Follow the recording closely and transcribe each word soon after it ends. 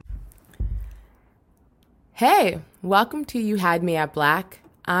Hey, welcome to You Had Me at Black.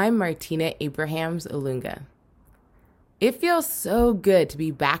 I'm Martina Abrahams Olunga. It feels so good to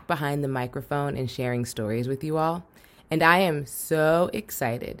be back behind the microphone and sharing stories with you all, and I am so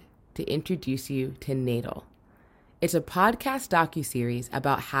excited to introduce you to NATAL. It's a podcast docuseries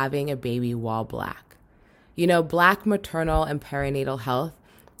about having a baby while Black. You know, Black maternal and perinatal health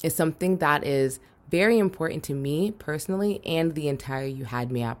is something that is very important to me personally and the entire You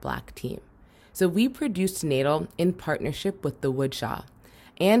Had Me at Black team. So we produced NATAL in partnership with the Woodshaw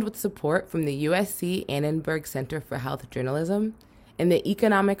and with support from the USC Annenberg Center for Health Journalism and the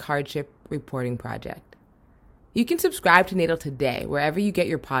Economic Hardship Reporting Project. You can subscribe to NATAL today wherever you get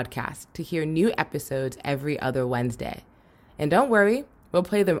your podcasts to hear new episodes every other Wednesday. And don't worry, we'll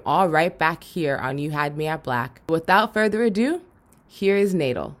play them all right back here on You Had Me at Black. Without further ado, here is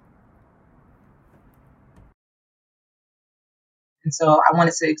NATAL. And so I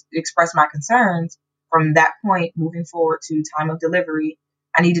wanted to express my concerns from that point moving forward to time of delivery.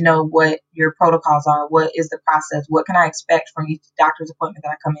 I need to know what your protocols are. What is the process? What can I expect from each doctor's appointment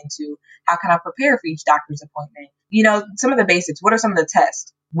that I come into? How can I prepare for each doctor's appointment? You know, some of the basics. What are some of the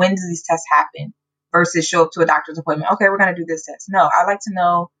tests? When do these tests happen versus show up to a doctor's appointment? Okay, we're going to do this test. No, I like to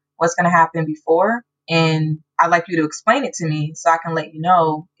know what's going to happen before. And I'd like you to explain it to me so I can let you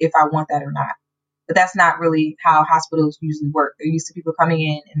know if I want that or not. But that's not really how hospitals usually work. They're used to people coming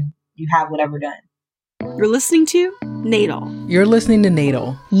in and you have whatever done. You're listening to NATAL. You're listening to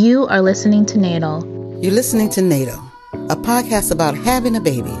NATAL. You are listening to NATAL. You're listening to NATAL, a podcast about having a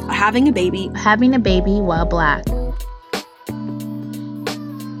baby. Having a baby. Having a baby while Black.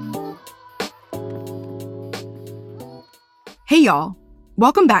 Hey y'all,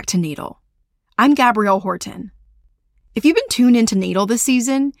 welcome back to NATAL. I'm Gabrielle Horton. If you've been tuned into NATAL this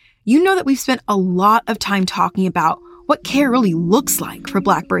season, you know that we've spent a lot of time talking about what care really looks like for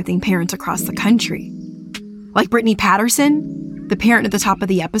Black birthing parents across the country. Like Brittany Patterson, the parent at the top of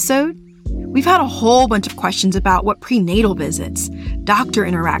the episode, we've had a whole bunch of questions about what prenatal visits, doctor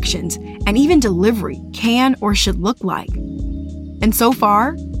interactions, and even delivery can or should look like. And so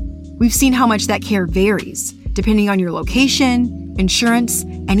far, we've seen how much that care varies, depending on your location, insurance,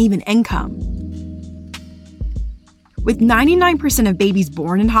 and even income. With 99% of babies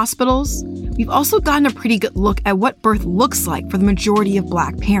born in hospitals, we've also gotten a pretty good look at what birth looks like for the majority of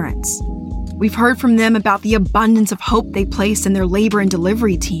Black parents. We've heard from them about the abundance of hope they place in their labor and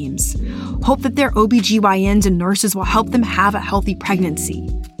delivery teams, hope that their OBGYNs and nurses will help them have a healthy pregnancy,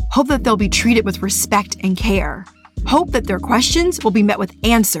 hope that they'll be treated with respect and care, hope that their questions will be met with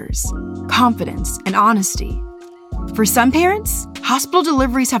answers, confidence, and honesty. For some parents, hospital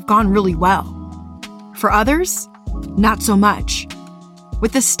deliveries have gone really well. For others, not so much.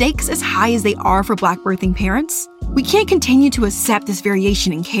 With the stakes as high as they are for Black birthing parents, we can't continue to accept this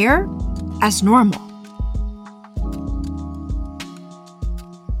variation in care as normal.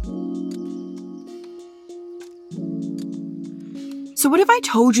 So what if I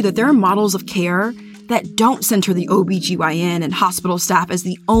told you that there are models of care that don't center the OBGYN and hospital staff as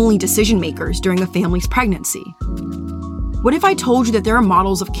the only decision makers during a family's pregnancy? What if I told you that there are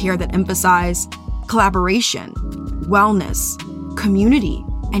models of care that emphasize collaboration, wellness, community,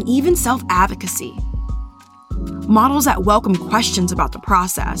 and even self-advocacy? Models that welcome questions about the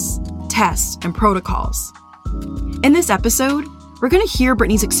process, tests, and protocols. In this episode, we're going to hear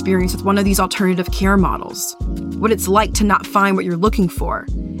Brittany's experience with one of these alternative care models, what it's like to not find what you're looking for,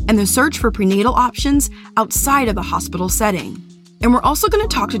 and the search for prenatal options outside of the hospital setting. And we're also going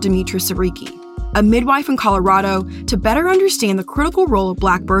to talk to Demetra Sariki, a midwife in Colorado, to better understand the critical role of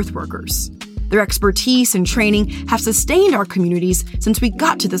Black birth workers. Their expertise and training have sustained our communities since we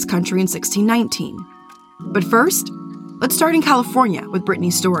got to this country in 1619. But first, let's start in California with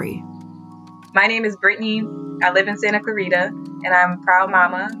Brittany's story. My name is Brittany. I live in Santa Clarita, and I'm a proud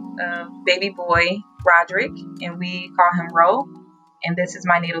mama of baby boy Roderick, and we call him Ro, and this is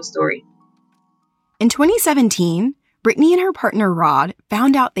my natal story. In 2017, Brittany and her partner Rod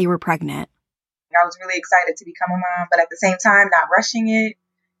found out they were pregnant. I was really excited to become a mom, but at the same time, not rushing it,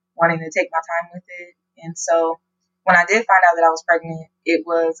 wanting to take my time with it. And so when I did find out that I was pregnant, it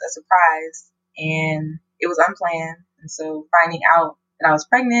was a surprise and it was unplanned. And so finding out that I was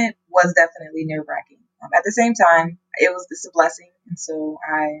pregnant was definitely nerve-wracking. At the same time, it was just a blessing. And so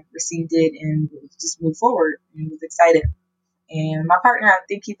I received it and just moved forward and was excited. And my partner, I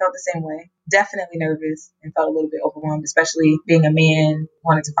think he felt the same way. Definitely nervous and felt a little bit overwhelmed, especially being a man,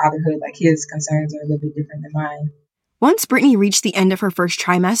 wanting to fatherhood. Like his concerns are a little bit different than mine. Once Brittany reached the end of her first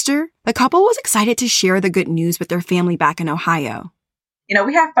trimester, the couple was excited to share the good news with their family back in Ohio. You know,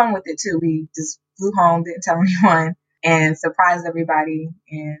 we had fun with it too. We just flew home, didn't tell anyone. and surprised everybody.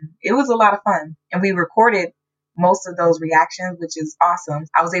 And it was a lot of fun. And we recorded most of those reactions, which is awesome.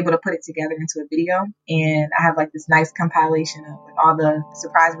 I was able to put it together into a video, and I have like this nice compilation of like all the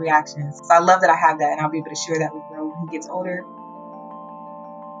surprise reactions. So I love that I have that, and I'll be able to share that with Ro when he gets older.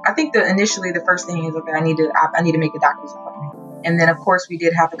 I think that initially the first thing is, okay, I need to make a doctor's appointment. And then of course we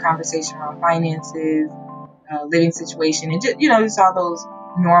did have the conversation around finances, living situation, and just all those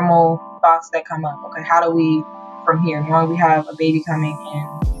normal thoughts that come up. Okay, how do we from here? Knowing we have a baby coming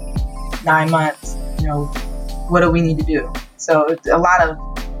in 9 months, what do we need to do? So it's a lot of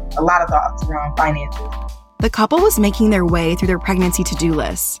thoughts around finances. The couple was making their way through their pregnancy to-do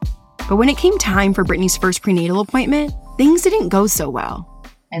lists. But when it came time for Brittany's first prenatal appointment, things didn't go so well.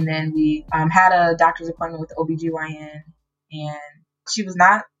 And then we had a doctor's appointment with the OBGYN, and she was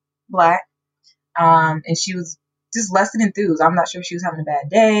not Black, and she was just less than enthused. I'm not sure if she was having a bad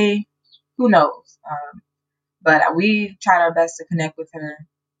day. Who knows? But we tried our best to connect with her.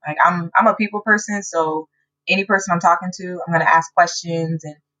 Like I'm a people person, so any person I'm talking to, I'm going to ask questions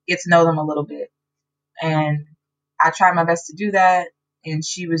and get to know them a little bit. And I tried my best to do that, and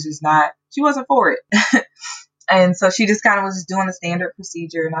she wasn't for it. And so she just kind of was just doing the standard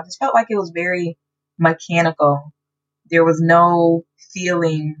procedure, and I just felt like it was very mechanical. There was no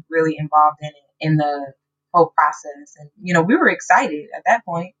feeling really involved in the whole process. And, we were excited at that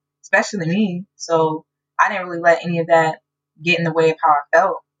point, especially me. So I didn't really let any of that get in the way of how I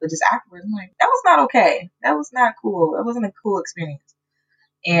felt. But just afterwards, I'm like, that was not okay. That was not cool. It wasn't a cool experience.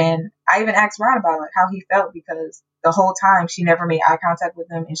 And I even asked Rod about how he felt, because the whole time she never made eye contact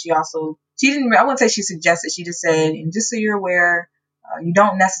with him. And I wouldn't say she suggested, she just said, and just so you're aware, you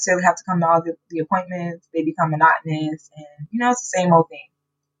don't necessarily have to come to all the appointments. They become monotonous, and, it's the same old thing.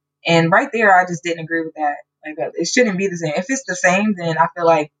 And right there, I just didn't agree with that. Like, it shouldn't be the same. If it's the same, then I feel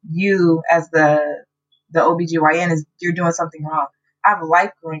like you, as the OBGYN, you're doing something wrong. I have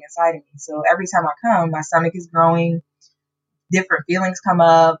life growing inside of me. So every time I come, my stomach is growing, different feelings come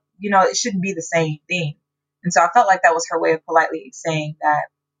up. It shouldn't be the same thing. And so I felt like that was her way of politely saying that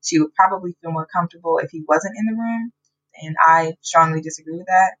she would probably feel more comfortable if he wasn't in the room. And I strongly disagree with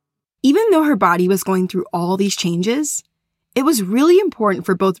that. Even though her body was going through all these changes, it was really important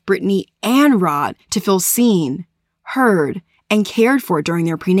for both Brittany and Rod to feel seen, heard, and cared for during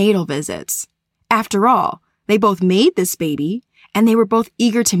their prenatal visits. After all, they both made this baby, and they were both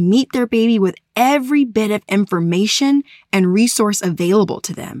eager to meet their baby with every bit of information and resource available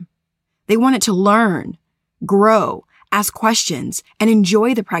to them. They wanted to learn, grow, ask questions, and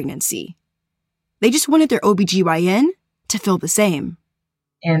enjoy the pregnancy. They just wanted their OBGYN to feel the same.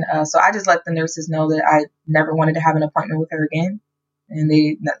 And so I just let the nurses know that I never wanted to have an appointment with her again. And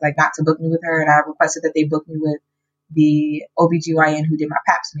they not to book me with her. And I requested that they book me with the OBGYN who did my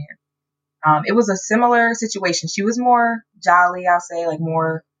pap smear. It was a similar situation. She was more jolly, I'll say, like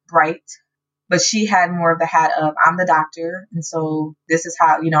more bright, but she had more of the hat of, I'm the doctor. And so this is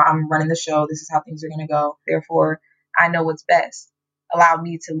how, I'm running the show. This is how things are going to go. Therefore, I know what's best. Allow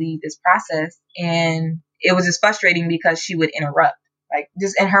me to lead this process. And it was just frustrating because she would interrupt, like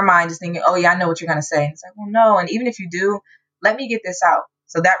just in her mind, just thinking, oh yeah, I know what you're going to say. And it's like, well, no. And even if you do, let me get this out.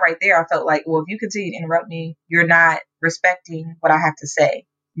 So that right there, I felt like, well, if you continue to interrupt me, you're not respecting what I have to say.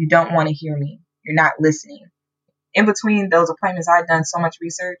 You don't want to hear me. You're not listening. In between those appointments, I'd done so much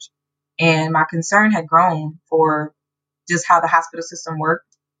research, and my concern had grown for just how the hospital system worked.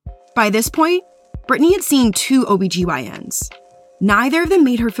 By this point, Brittany had seen 2 OBGYNs. Neither of them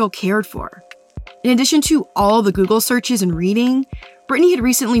made her feel cared for. In addition to all the Google searches and reading, Brittany had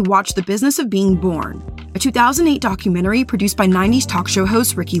recently watched The Business of Being Born, a 2008 documentary produced by 90s talk show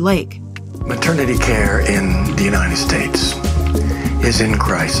host Ricky Lake. Maternity care in the United States is in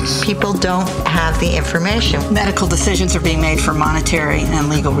crisis. People don't have the information. Medical decisions are being made for monetary and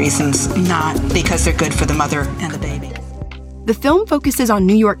legal reasons, not because they're good for the mother and the baby. The film focuses on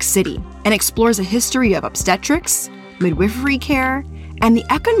New York City and explores a history of obstetrics, midwifery care, and the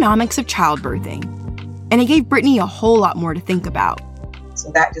economics of childbirthing. And it gave Brittany a whole lot more to think about.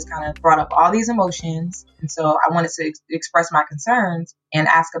 So that just kind of brought up all these emotions. And so I wanted to express my concerns and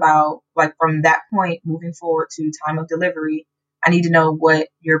ask about, like, from that point moving forward to time of delivery, I need to know what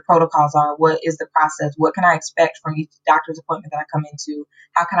your protocols are. What is the process? What can I expect from each doctor's appointment that I come into?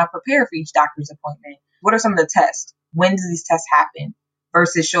 How can I prepare for each doctor's appointment? What are some of the tests? When do these tests happen?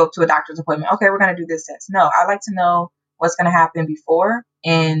 Versus show up to a doctor's appointment. Okay, we're going to do this test. No, I like to know what's going to happen before.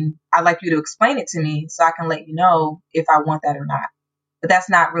 And I'd like you to explain it to me so I can let you know if I want that or not. But that's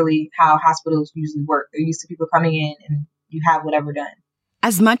not really how hospitals usually work. They're used to people coming in and you have whatever done.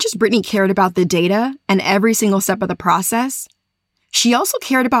 As much as Brittany cared about the data and every single step of the process, she also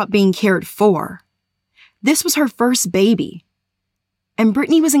cared about being cared for. This was her first baby. And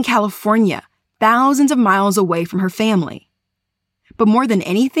Brittany was in California, thousands of miles away from her family. But more than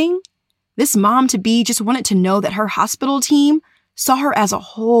anything, this mom-to-be just wanted to know that her hospital team saw her as a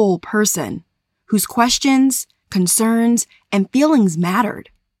whole person whose questions, concerns, and feelings mattered.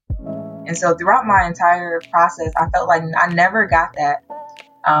 And so throughout my entire process, I felt like I never got that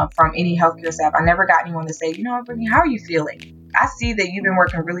from any healthcare staff. I never got anyone to say, Brittany, how are you feeling? I see that you've been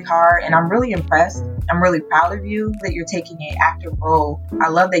working really hard, and I'm really impressed. I'm really proud of you that you're taking an active role. I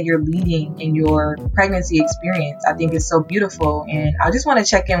love that you're leading in your pregnancy experience. I think it's so beautiful, and I just want to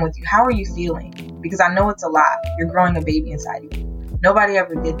check in with you. How are you feeling? Because I know it's a lot. You're growing a baby inside of you. Nobody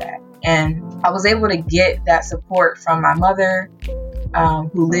ever did that. And I was able to get that support from my mother,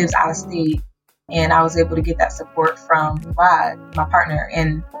 who lives out of state. And I was able to get that support from Rod, my partner.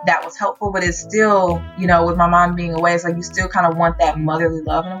 And that was helpful, but it's still, with my mom being away, it's like you still kind of want that motherly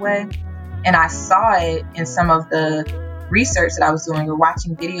love in a way. And I saw it in some of the research that I was doing or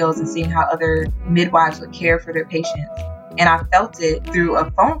watching videos and seeing how other midwives would care for their patients. And I felt it through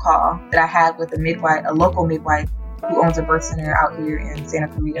a phone call that I had with a local midwife who owns a birth center out here in Santa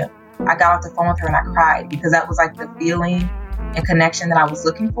Clarita. I got off the phone with her and I cried because that was like the feeling and connection that I was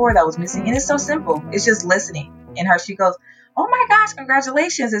looking for that was missing. And it's so simple. It's just listening. And she goes, "Oh my gosh,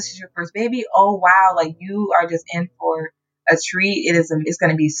 congratulations. This is your first baby. Oh, wow. Like you are just in for a treat. It's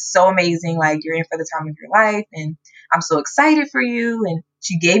going to be so amazing. Like you're in for the time of your life. And I'm so excited for you." And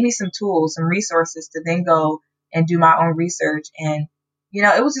she gave me some tools, some resources to then go and do my own research. And,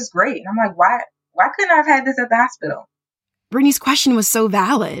 it was just great. And I'm like, why couldn't I have had this at the hospital? Brittany's question was so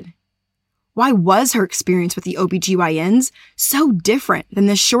valid. Why was her experience with the OBGYNs so different than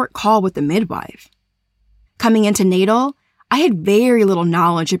this short call with the midwife? Coming into NATAL, I had very little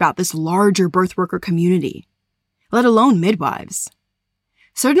knowledge about this larger birth worker community, let alone midwives.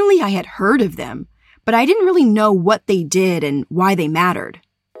 Certainly I had heard of them, but I didn't really know what they did and why they mattered.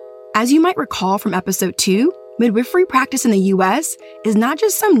 As you might recall from episode 2, midwifery practice in the US is not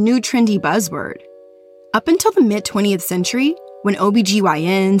just some new trendy buzzword. Up until the mid-20th century, when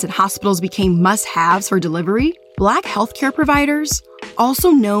OBGYNs and hospitals became must-haves for delivery, Black healthcare providers,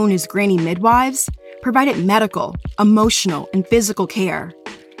 also known as granny midwives, provided medical, emotional, and physical care.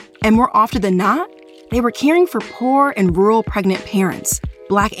 And more often than not, they were caring for poor and rural pregnant parents,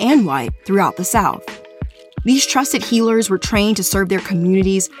 Black and white, throughout the South. These trusted healers were trained to serve their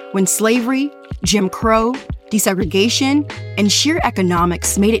communities when slavery, Jim Crow, desegregation, and sheer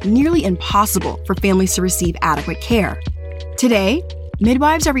economics made it nearly impossible for families to receive adequate care. Today,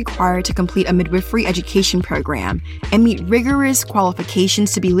 midwives are required to complete a midwifery education program and meet rigorous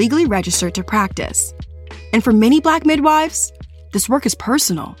qualifications to be legally registered to practice. And for many Black midwives, this work is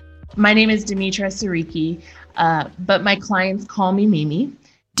personal. My name is Demetra Sariki, but my clients call me Mimi.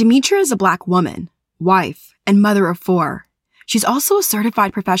 Demetra is a Black woman, wife, and mother of 4. She's also a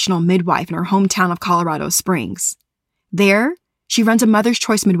certified professional midwife in her hometown of Colorado Springs. There, she runs a Mother's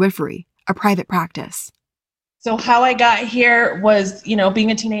Choice Midwifery, a private practice. So how I got here was,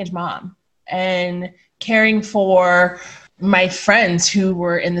 being a teenage mom and caring for my friends who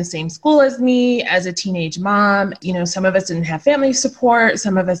were in the same school as me as a teenage mom. Some of us didn't have family support.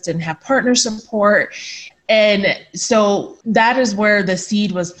 Some of us didn't have partner support. And so that is where the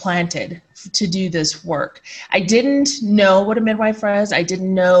seed was planted to do this work. I didn't know what a midwife was. I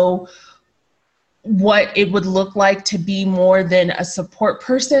didn't know what it would look like to be more than a support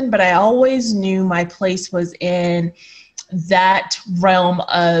person, but I always knew my place was in that realm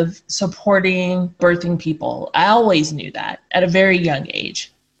of supporting birthing people. I always knew that at a very young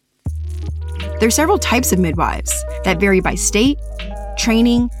age. There are several types of midwives that vary by state,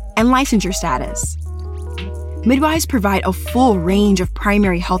 training, and licensure status. Midwives provide a full range of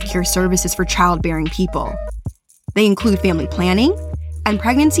primary healthcare services for childbearing people. They include family planning and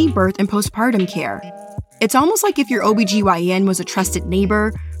pregnancy, birth, and postpartum care. It's almost like if your OBGYN was a trusted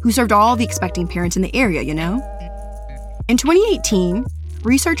neighbor who served all the expecting parents in the area, In 2018,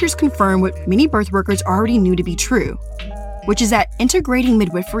 researchers confirmed what many birth workers already knew to be true, which is that integrating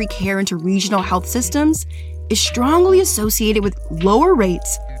midwifery care into regional health systems is strongly associated with lower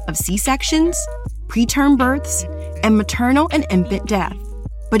rates of C-sections, preterm births, and maternal and infant death.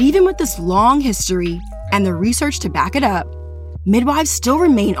 But even with this long history and the research to back it up, midwives still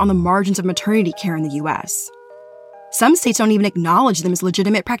remain on the margins of maternity care in the U.S. Some states don't even acknowledge them as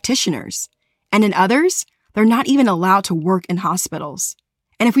legitimate practitioners, and in others, they're not even allowed to work in hospitals.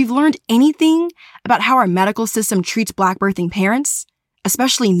 And if we've learned anything about how our medical system treats Black birthing parents,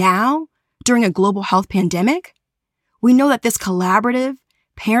 especially now, during a global health pandemic, we know that this collaborative,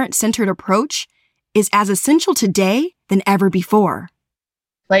 parent-centered approach is as essential today than ever before.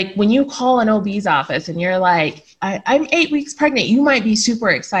 Like when you call an OB's office and you're like, I'm 8 weeks pregnant, you might be super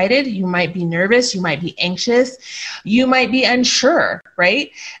excited. You might be nervous. You might be anxious. You might be unsure, right?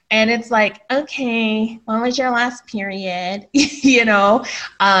 And it's like, okay, when was your last period? Okay,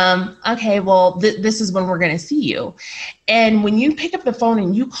 well, this is when we're going to see you. And when you pick up the phone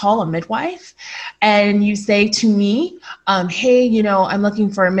and you call a midwife and you say to me, hey, I'm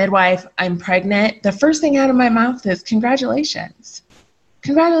looking for a midwife, I'm pregnant, the first thing out of my mouth is congratulations.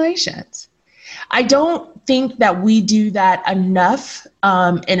 Congratulations. I don't think that we do that enough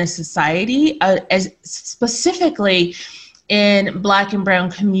in a society, as specifically in Black and Brown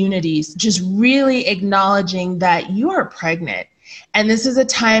communities, just really acknowledging that you are pregnant. And this is a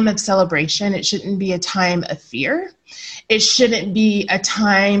time of celebration. It shouldn't be a time of fear. It shouldn't be a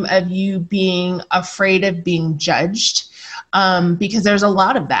time of you being afraid of being judged, because there's a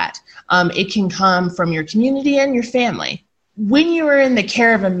lot of that. It can come from your community and your family. When you are in the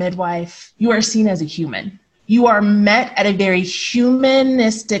care of a midwife, you are seen as a human. You are met at a very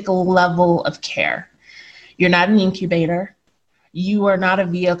humanistic level of care. You're not an incubator. You are not a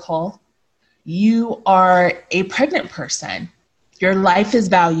vehicle. You are a pregnant person. Your life is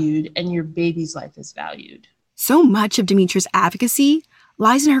valued and your baby's life is valued. So much of Demetra's advocacy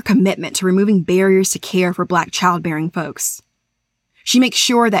lies in her commitment to removing barriers to care for Black childbearing folks. She makes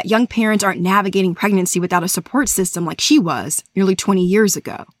sure that young parents aren't navigating pregnancy without a support system like she was nearly 20 years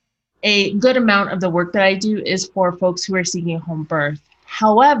ago. A good amount of the work that I do is for folks who are seeking home birth.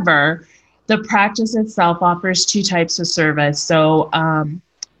 However, the practice itself offers two types of service. So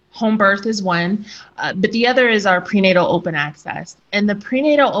home birth is one, but the other is our prenatal open access. And the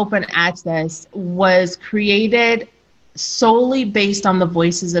prenatal open access was created solely based on the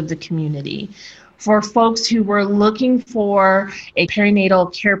voices of the community for folks who were looking for a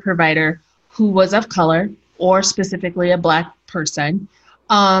perinatal care provider who was of color or specifically a Black person,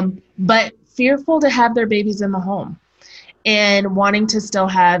 but fearful to have their babies in the home and wanting to still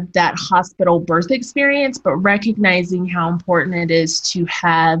have that hospital birth experience, but recognizing how important it is to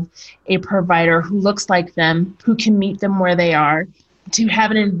have a provider who looks like them, who can meet them where they are, to have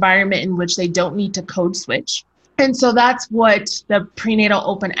an environment in which they don't need to code switch. And so that's what the prenatal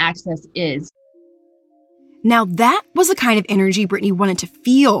open access is. Now that was the kind of energy Brittany wanted to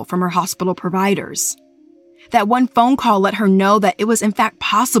feel from her hospital providers. That one phone call let her know that it was in fact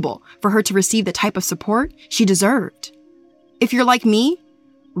possible for her to receive the type of support she deserved. If you're like me,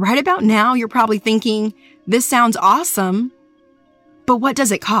 right about now you're probably thinking, this sounds awesome, but what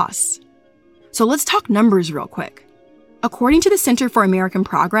does it cost? So let's talk numbers real quick. According to the Center for American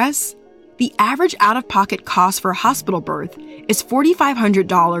Progress, the average out-of-pocket cost for a hospital birth is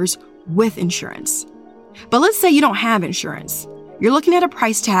 $4,500 with insurance. But let's say you don't have insurance. You're looking at a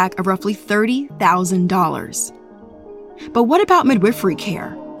price tag of roughly $30,000. But what about midwifery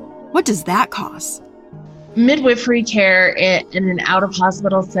care? What does that cost? Midwifery care in an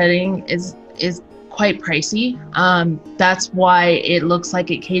out-of-hospital setting is quite pricey. That's why it looks like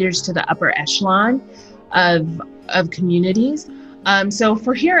it caters to the upper echelon of communities. So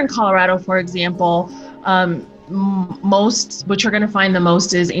for here in Colorado, for example, most, what you're going to find the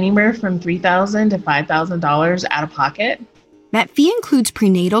most is anywhere from $3,000 to $5,000 out of pocket. That fee includes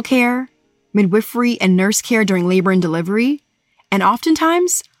prenatal care, midwifery and nurse care during labor and delivery, and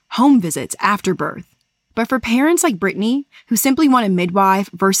oftentimes home visits after birth. But for parents like Brittany, who simply want a midwife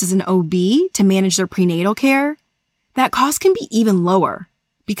versus an OB to manage their prenatal care, that cost can be even lower.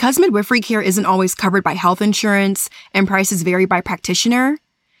 Because midwifery care isn't always covered by health insurance and prices vary by practitioner,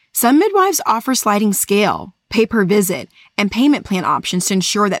 some midwives offer sliding scale, pay per visit, and payment plan options to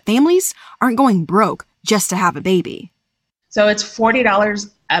ensure that families aren't going broke just to have a baby. So it's $40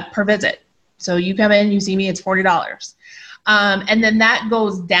 per visit. So you come in, you see me, it's $40. And then that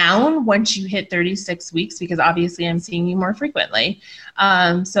goes down once you hit 36 weeks, because obviously I'm seeing you more frequently.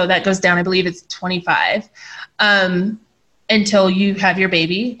 So that goes down, I believe it's $25 until you have your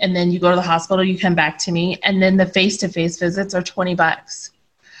baby. And then you go to the hospital, you come back to me. And then the face-to-face visits are $20.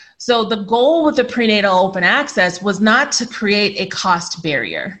 So the goal with the prenatal open access was not to create a cost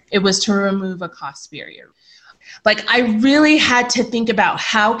barrier. It was to remove a cost barrier. Like, I really had to think about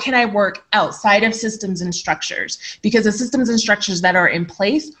how can I work outside of systems and structures, because the systems and structures that are in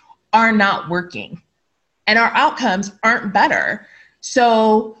place are not working and our outcomes aren't better.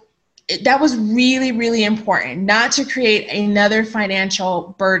 So that was really, really important, not to create another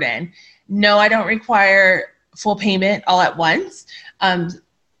financial burden. No, I don't require full payment all at once.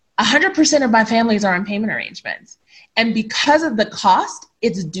 100% of my families are on payment arrangements. And because of the cost,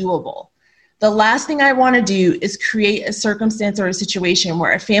 it's doable. The last thing I want to do is create a circumstance or a situation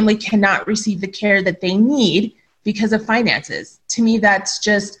where a family cannot receive the care that they need because of finances. To me, that's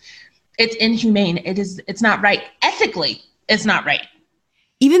just, it's inhumane. It's not right. Ethically, it's not right.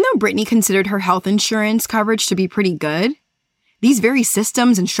 Even though Brittany considered her health insurance coverage to be pretty good, these very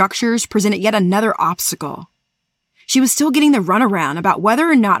systems and structures presented yet another obstacle. She was still getting the runaround about whether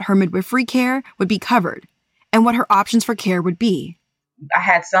or not her midwifery care would be covered and what her options for care would be. I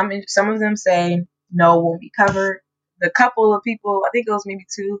had some of them say, no, won't be covered. The couple of people, I think it was maybe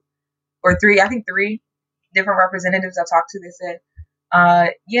 2 or 3, I think 3 different representatives I talked to, they said,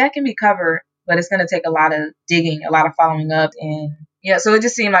 yeah, it can be covered, but it's going to take a lot of digging, a lot of following up. And yeah, so it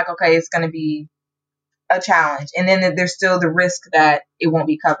just seemed like, okay, it's going to be a challenge. And then there's still the risk that it won't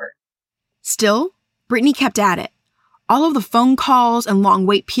be covered. Still, Brittany kept at it. All of the phone calls and long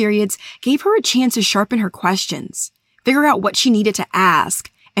wait periods gave her a chance to sharpen her questions, figure out what she needed to ask,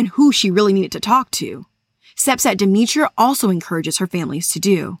 and who she really needed to talk to. Steps that Demetra also encourages her families to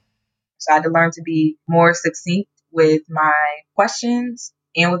do. So I had to learn to be more succinct with my questions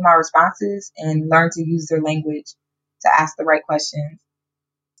and with my responses, and learn to use their language to ask the right questions.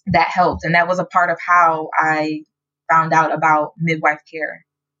 That helped. And that was a part of how I found out about midwife care,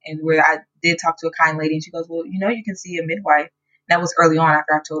 and where I did talk to a kind lady, and she goes, well, you can see a midwife. And that was early on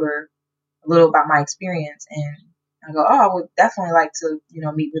after I told her a little about my experience. And I go, oh, I would definitely like to,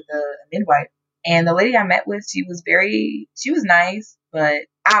 meet with a midwife. And the lady I met with, she was nice, but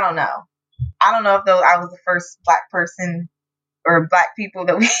I don't know. I don't know if I was the first Black person or Black people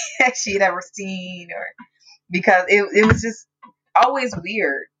that she'd ever seen, or because it was just always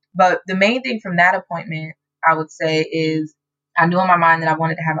weird. But the main thing from that appointment, I would say, is I knew in my mind that I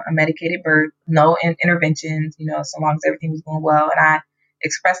wanted to have a medicated birth, no interventions, so long as everything was going well. And I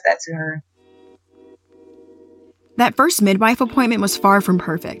expressed that to her. That first midwife appointment was far from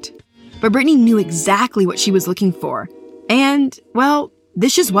perfect, but Brittany knew exactly what she was looking for. And, well,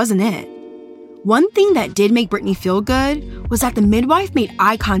 this just wasn't it. One thing that did make Brittany feel good was that the midwife made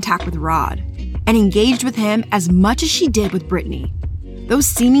eye contact with Rod and engaged with him as much as she did with Brittany. Those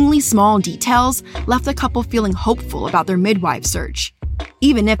seemingly small details left the couple feeling hopeful about their midwife search,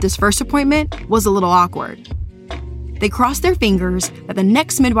 even if this first appointment was a little awkward. They crossed their fingers that the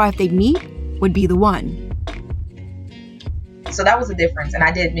next midwife they'd meet would be the one. So that was the difference. And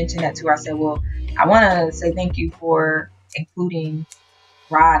I did mention that to her. I said, well, I want to say thank you for including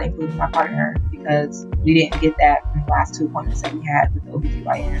Rod, including my partner, because we didn't get that from the last 2 appointments that we had with the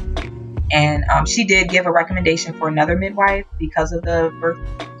OBGYN. And she did give a recommendation for another midwife because of the birth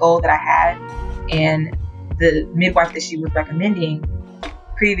goal that I had. And the midwife that she was recommending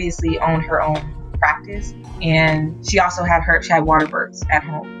previously owned her own practice. And she also had water births at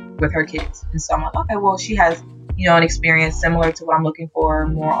home with her kids. And so I'm like, okay, well, she has, an experience similar to what I'm looking for,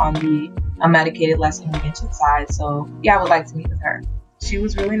 more on the unmedicated, less intervention side. So yeah, I would like to meet with her. She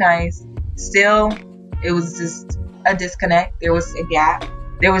was really nice. Still, it was just a disconnect. There was a gap.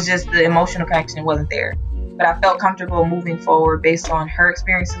 There was just the emotional connection wasn't there. But I felt comfortable moving forward based on her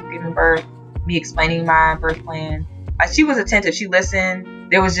experiences of giving birth, me explaining my birth plan. She was attentive. She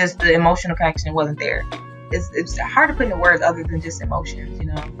listened. There was just the emotional connection wasn't there. It's hard to put into words other than just emotions,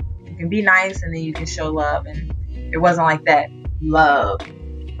 You can be nice and then you can show love. And it wasn't like that. Love.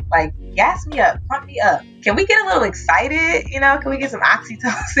 Like, gas me up, pump me up. Can we get a little excited? Can we get some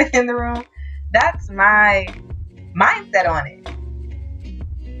oxytocin in the room? That's my mindset on it.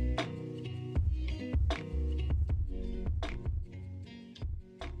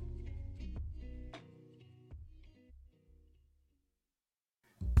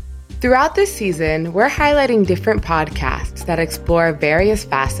 Throughout this season, we're highlighting different podcasts that explore various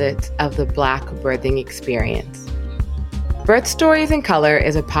facets of the Black birthing experience. Birth Stories in Color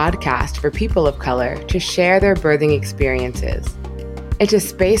is a podcast for people of color to share their birthing experiences. It's a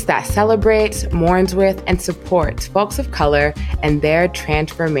space that celebrates, mourns with, and supports folks of color and their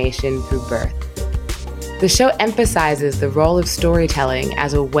transformation through birth. The show emphasizes the role of storytelling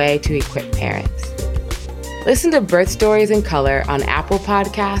as a way to equip parents. Listen to Birth Stories in Color on Apple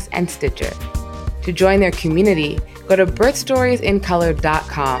Podcasts and Stitcher. To join their community, go to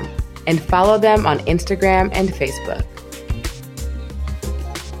birthstoriesincolor.com and follow them on Instagram and Facebook.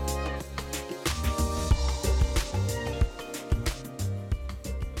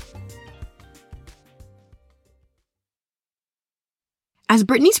 As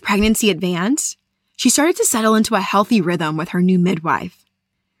Brittany's pregnancy advanced, she started to settle into a healthy rhythm with her new midwife.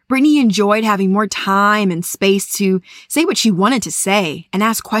 Brittany enjoyed having more time and space to say what she wanted to say and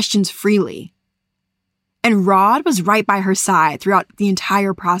ask questions freely. And Rod was right by her side throughout the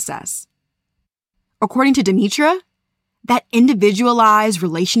entire process. According to Demetra, that individualized,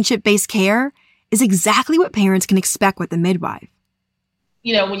 relationship-based care is exactly what parents can expect with a midwife.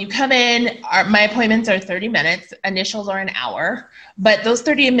 when you come in, my appointments are 30 minutes, initials are an hour, but those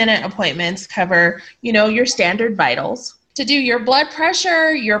 30-minute appointments cover, your standard vitals. To do your blood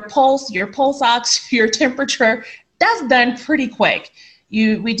pressure, your pulse ox, your temperature, that's done pretty quick.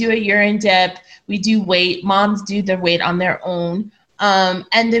 We do a urine dip, we do weight, moms do the weight on their own.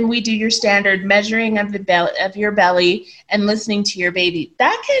 And then we do your standard measuring of your belly and listening to your baby.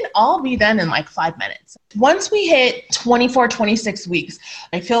 That can all be done in like 5 minutes. Once we hit 24, 26 weeks,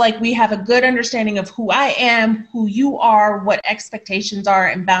 I feel like we have a good understanding of who I am, who you are, what expectations are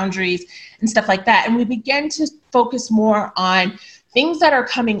and boundaries and stuff like that. And we begin to focus more on things that are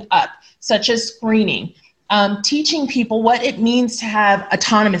coming up, such as screening, teaching people what it means to have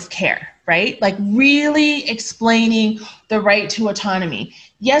autonomous care. Right? Like really explaining the right to autonomy.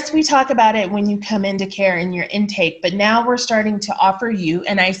 Yes, we talk about it when you come into care in your intake, but now we're starting to offer you,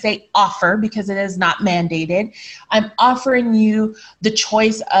 and I say offer because it is not mandated, I'm offering you the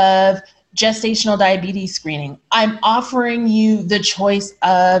choice of gestational diabetes screening. I'm offering you the choice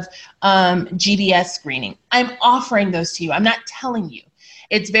of GBS screening. I'm offering those to you. I'm not telling you.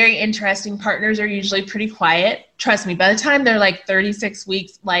 It's very interesting. Partners are usually pretty quiet. Trust me, by the time they're like 36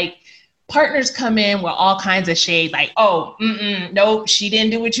 weeks, partners come in with all kinds of shade, like, oh, nope, she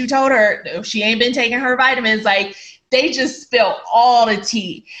didn't do what you told her. She ain't been taking her vitamins. Like, they just spill all the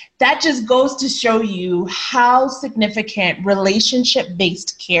tea. That just goes to show you how significant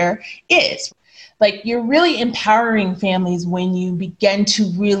relationship-based care is. Like, you're really empowering families when you begin to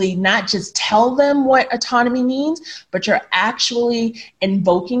really not just tell them what autonomy means, but you're actually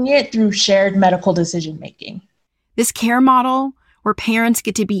invoking it through shared medical decision-making. This care model, where parents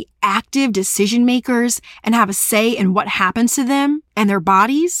get to be active decision makers and have a say in what happens to them and their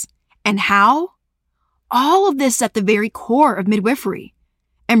bodies and how. All of this is at the very core of midwifery,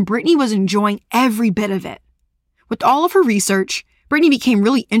 and Brittany was enjoying every bit of it. With all of her research, Brittany became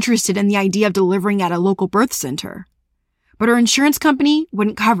really interested in the idea of delivering at a local birth center. But her insurance company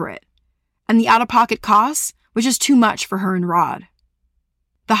wouldn't cover it, and the out-of-pocket costs was just too much for her and Rod.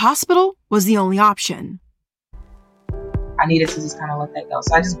 The hospital was the only option. I needed to just kind of let that go.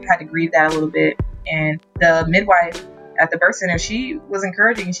 So I just had to grieve that a little bit. And the midwife at the birth center, she was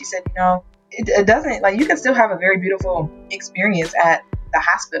encouraging. She said, it doesn't, you can still have a very beautiful experience at the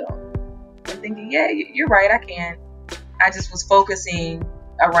hospital. I'm thinking, yeah, you're right, I can. I just was focusing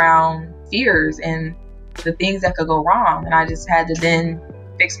around fears and the things that could go wrong. And I just had to then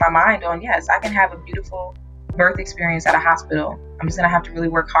fix my mind on, yes, I can have a beautiful birth experience at a hospital. I'm just going to have to really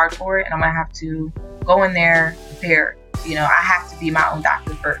work hard for it. And I'm going to have to go in there prepared. I have to be my own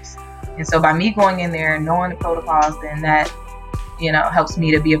doctor first. And so by me going in there and knowing the protocols, then that, helps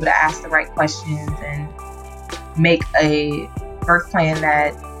me to be able to ask the right questions and make a birth plan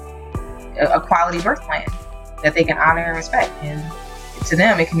a quality birth plan that they can honor and respect. And to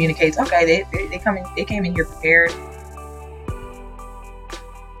them, it communicates, okay, they came in here prepared.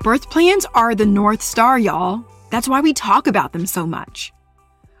 Birth plans are the North Star, y'all. That's why we talk about them so much.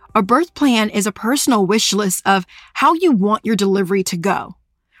 A birth plan is a personal wish list of how you want your delivery to go,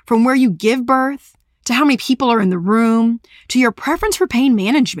 from where you give birth, to how many people are in the room, to your preference for pain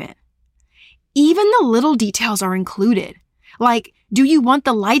management. Even the little details are included, like, do you want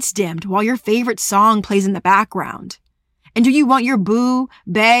the lights dimmed while your favorite song plays in the background? And do you want your boo,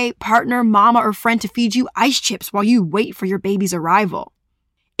 bae, partner, mama, or friend to feed you ice chips while you wait for your baby's arrival?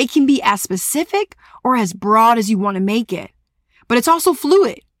 It can be as specific or as broad as you want to make it, but it's also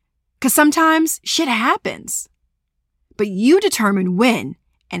fluid. Because sometimes shit happens. But you determine when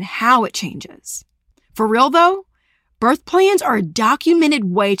and how it changes. For real though, birth plans are a documented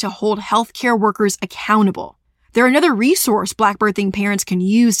way to hold healthcare workers accountable. They're another resource Black birthing parents can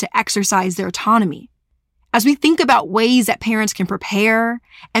use to exercise their autonomy. As we think about ways that parents can prepare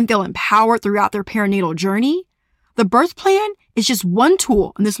and feel empowered throughout their perinatal journey, the birth plan is just one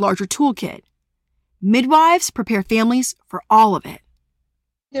tool in this larger toolkit. Midwives prepare families for all of it.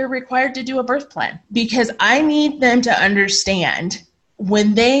 They're required to do a birth plan because I need them to understand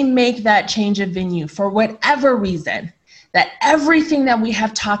when they make that change of venue for whatever reason, that everything that we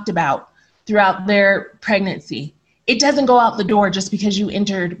have talked about throughout their pregnancy, it doesn't go out the door just because you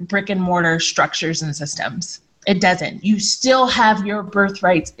entered brick and mortar structures and systems. It doesn't. You still have your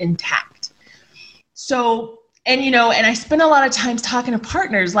birthrights intact. So, and I spend a lot of times talking to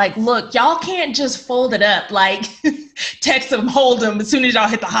partners like, look, y'all can't just fold it up, like text them, hold them as soon as y'all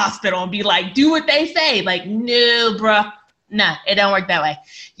hit the hospital and be like, do what they say. Like, no, bruh. Nah, it don't work that way.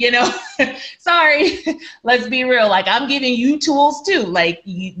 Sorry, let's be real. Like, I'm giving you tools too. Like,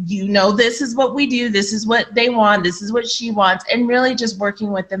 this is what we do. This is what they want. This is what she wants. And really just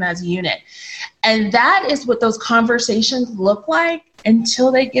working with them as a unit. And that is what those conversations look like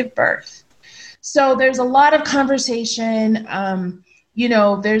until they give birth. So there's a lot of conversation.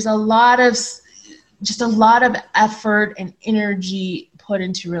 There's a lot of effort and energy put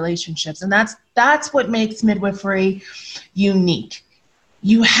into relationships. And that's what makes midwifery unique.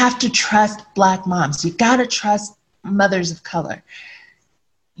 You have to trust Black moms. You got to trust mothers of color.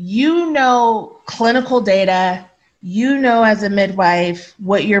 Clinical data, as a midwife,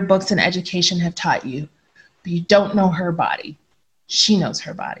 what your books and education have taught you, but you don't know her body. She knows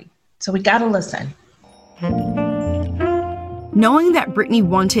her body. So we got to listen. Knowing that Brittany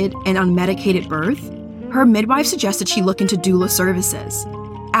wanted an unmedicated birth, her midwife suggested she look into doula services.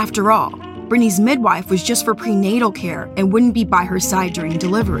 After all, Brittany's midwife was just for prenatal care and wouldn't be by her side during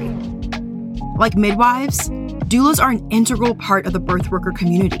delivery. Like midwives, doulas are an integral part of the birth worker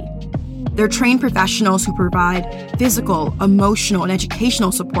community. They're trained professionals who provide physical, emotional, and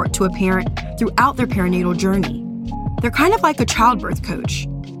educational support to a parent throughout their perinatal journey. They're kind of like a childbirth coach.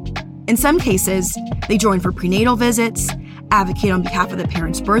 In some cases, they join for prenatal visits, advocate on behalf of the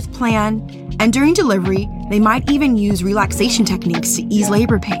parent's birth plan, and during delivery, they might even use relaxation techniques to ease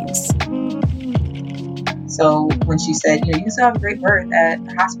labor pains. So when she said, you can still have a great birth at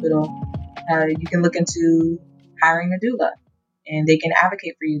the hospital, you can look into hiring a doula, and they can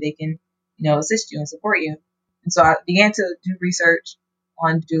advocate for you. They can, assist you and support you. And so I began to do research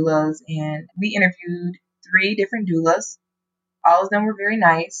on doulas, and we interviewed 3 different doulas. All of them were very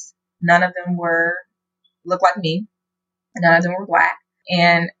nice. None of them looked like me. None of them were Black.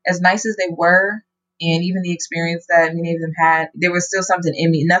 And as nice as they were, and even the experience that many of them had, there was still something in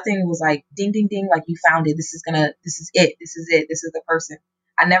me. Nothing was like, ding, ding, ding, like you found it. This is it. This is the person.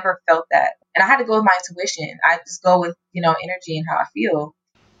 I never felt that. And I had to go with my intuition. I just go with, energy and how I feel.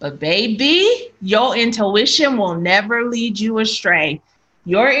 But baby, your intuition will never lead you astray.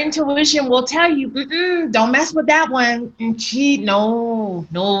 Your intuition will tell you, don't mess with that one. No,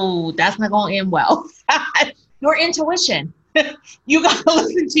 that's not going to end well. Your intuition. You got to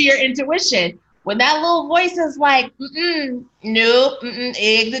listen to your intuition. When that little voice is like,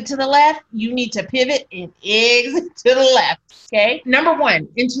 exit to the left, you need to pivot and exit to the left, okay? Number 1,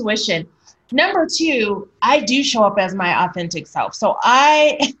 intuition. Number 2, I do show up as my authentic self. So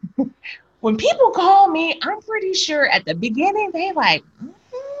when people call me, I'm pretty sure at the beginning, they like,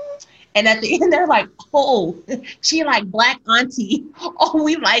 and at the end, they're like, oh, she like Black auntie. Oh,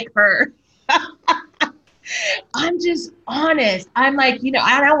 we like her. I'm just honest. I'm like, and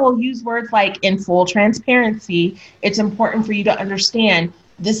I will use words like, in full transparency, it's important for you to understand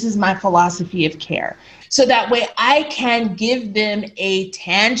this is my philosophy of care. So that way I can give them a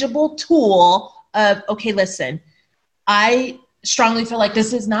tangible tool of, okay, listen, I strongly feel like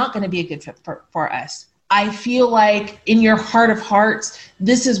this is not going to be a good fit for us. I feel like in your heart of hearts,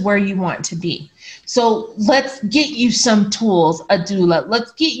 this is where you want to be. So let's get you some tools, a doula.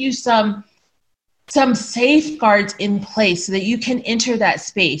 Let's get you some safeguards in place so that you can enter that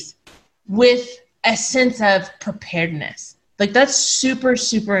space with a sense of preparedness. Like that's super,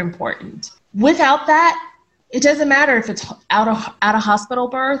 super important. Without that, it doesn't matter if it's out of hospital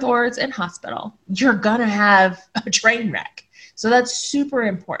birth or it's in hospital. You're gonna have a train wreck. So that's super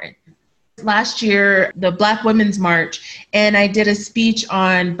important. Last year, the Black Women's March, and I did a speech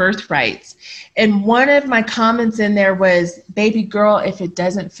on birth rights. And one of my comments in there was, baby girl, if it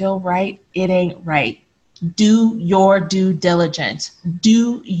doesn't feel right, it ain't right. Do your due diligence.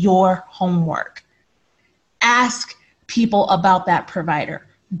 Do your homework. Ask people about that provider.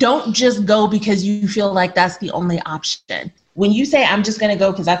 Don't just go because you feel like that's the only option. When you say, I'm just going to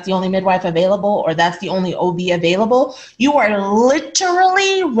go because that's the only midwife available or that's the only OB available, you are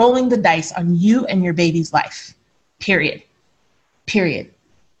literally rolling the dice on you and your baby's life. Period.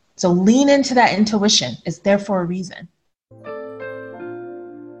 So lean into that intuition. It's there for a reason.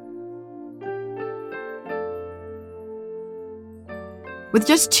 With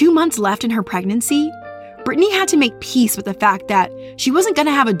just 2 months left in her pregnancy, Brittany had to make peace with the fact that she wasn't going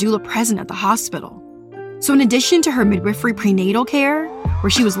to have a doula present at the hospital. So in addition to her midwifery prenatal care,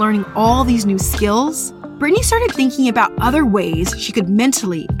 where she was learning all these new skills, Brittany started thinking about other ways she could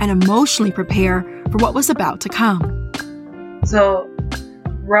mentally and emotionally prepare for what was about to come. So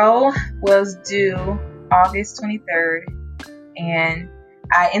Ro was due August 23rd, and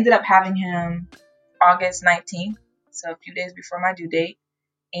I ended up having him August 19th, so a few days before my due date.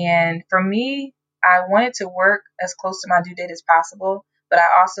 And for me, I wanted to work as close to my due date as possible, but I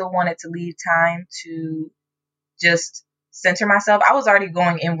also wanted to leave time to just center myself. I was already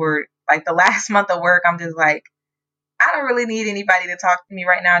going inward. Like the last month of work, I'm just like, I don't really need anybody to talk to me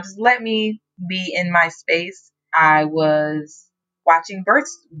right now. Just let me be in my space. I was watching birth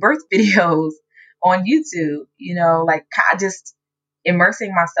videos on YouTube, like I just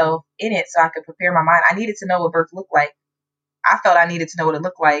immersing myself in it so I could prepare my mind. I needed to know what birth looked like. I felt I needed to know what it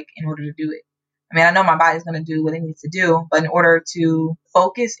looked like in order to do it. I mean, I know my body's going to do what it needs to do, but in order to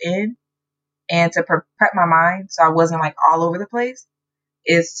focus in and to prep my mind so I wasn't like all over the place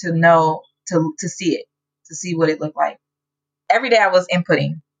is to know, to see it, to see what it looked like. Every day I was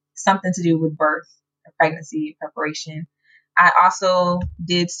inputting something to do with birth, pregnancy, preparation. I also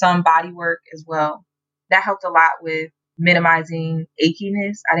did some body work as well. That helped a lot with minimizing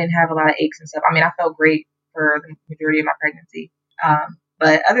achiness. I didn't have a lot of aches and stuff. I mean, I felt great for the majority of my pregnancy.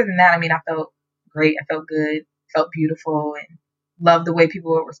 But other than that, I mean, I felt great. I felt good, felt beautiful, and loved the way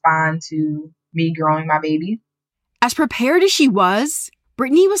people would respond to me growing my baby. As prepared as she was,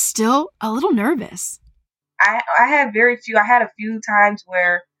 Brittany was still a little nervous. I had a few times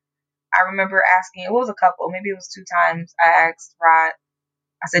where I remember asking, it was a couple, maybe it was 2 times, I asked Rod,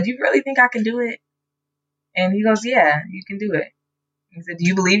 I said, "Do you really think I can do it?" And he goes, "Yeah, you can do it." He said, "Do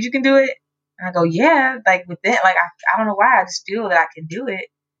you believe you can do it?" And I go, "Yeah, like within, like, I don't know why, I just feel that I can do it."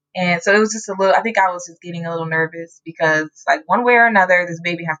 And so it was just I think I was just getting a little nervous because like one way or another, this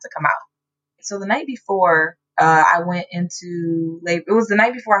baby has to come out. So the night before I went into labor, it was the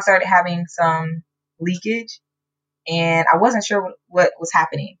night before I started having some leakage and I wasn't sure what was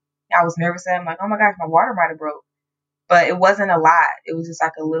happening. I was nervous and I'm like, oh my gosh, my water might have broke. But it wasn't a lot. It was just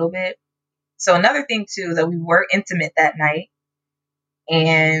like a little bit. So another thing too, that we were intimate that night.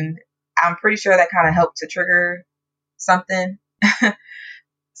 And I'm pretty sure that kind of helped to trigger something.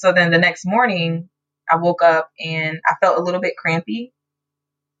 So then the next morning I woke up and I felt a little bit crampy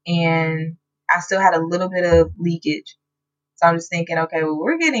and I still had a little bit of leakage. So I'm just thinking, okay, well,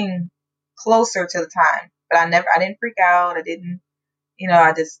 we're getting closer to the time, but I didn't freak out. I didn't,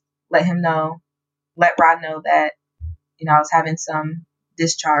 I just let Rod know that, I was having some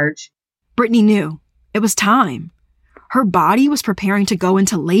discharge. Brittany knew it was time. Her body was preparing to go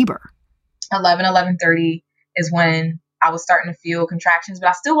into labor. 11:30 is when I was starting to feel contractions, but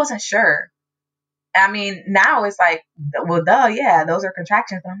I still wasn't sure. I mean, now it's like, well, yeah, those are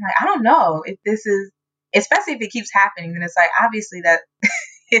contractions. But I'm like, I don't know if this is, especially if it keeps happening, then it's like, obviously that,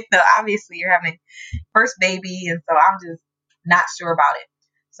 obviously you're having first baby. And so I'm just not sure about it.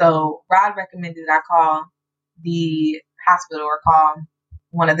 So Rod recommended I call the hospital or call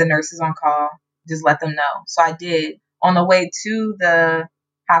one of the nurses on call, just let them know. So I did. On the way to the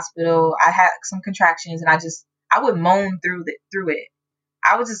hospital, I had some contractions and I would moan through it.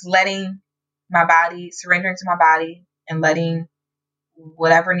 I was just letting my body, surrendering to my body and letting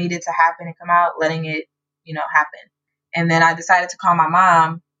whatever needed to happen and come out, letting it, happen. And then I decided to call my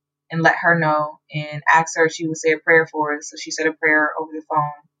mom and let her know and ask her if she would say a prayer for us. So she said a prayer over the phone.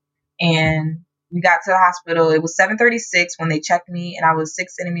 And we got to the hospital. It was 7:36 when they checked me and I was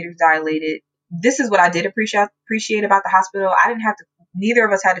 6 centimeters dilated. This is what I did appreciate about the hospital. Neither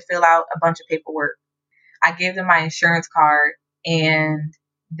of us had to fill out a bunch of paperwork. I gave them my insurance card and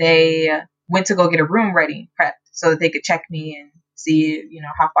they went to go get a room ready, prepped, so that they could check me and see,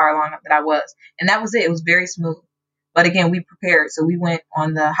 how far along that I was. And that was it. It was very smooth. But again, we prepared. So we went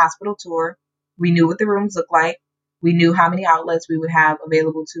on the hospital tour. We knew what the rooms looked like. We knew how many outlets we would have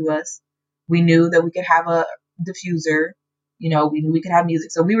available to us. We knew that we could have a diffuser. We knew we could have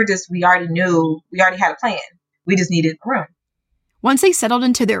music. So we already had a plan. We just needed a room. Once they settled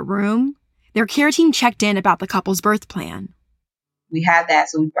into their room, their care team checked in about the couple's birth plan. We had that.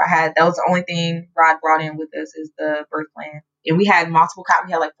 So that was the only thing Rod brought in with us is the birth plan. And we had multiple copies.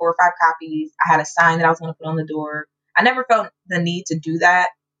 We had like 4 or 5 copies. I had a sign that I was going to put on the door. I never felt the need to do that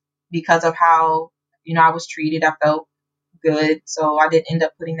because of how, I was treated. I felt good. So I didn't end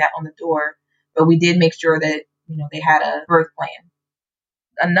up putting that on the door. But we did make sure that, they had a birth plan.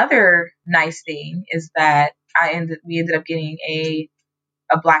 Another nice thing is that we ended up getting a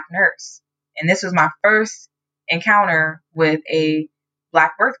Black nurse. And this was my first encounter with a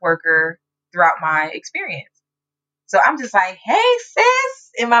Black birth worker throughout my experience. So I'm just like, hey,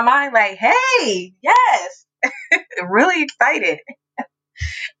 sis, in my mind, like, hey, yes, really excited.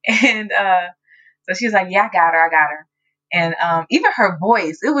 And so she was like, yeah, I got her. And even her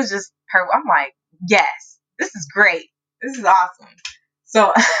voice, it was just her. I'm like, yes, this is great. This is awesome.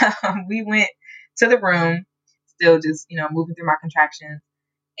 So we went to the room, still just, moving through my contractions.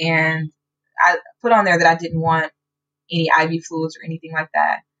 And I put on there that I didn't want any IV fluids or anything like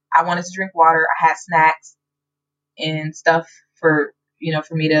that. I wanted to drink water. I had snacks and stuff for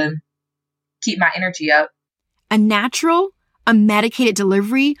me to keep my energy up. A natural, unmedicated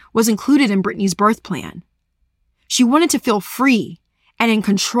delivery was included in Brittany's birth plan. She wanted to feel free and in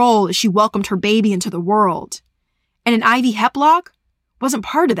control as she welcomed her baby into the world. And an IV hep lock wasn't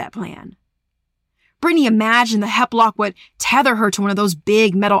part of that plan. Brittany imagined the HEPLOC would tether her to one of those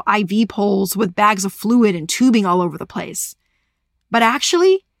big metal IV poles with bags of fluid and tubing all over the place. But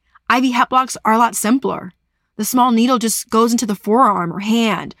actually, IV HEPLOCs are a lot simpler. The small needle just goes into the forearm or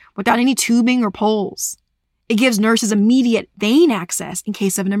hand without any tubing or poles. It gives nurses immediate vein access in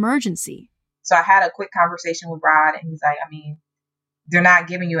case of an emergency. So I had a quick conversation with Rod, and he's like, they're not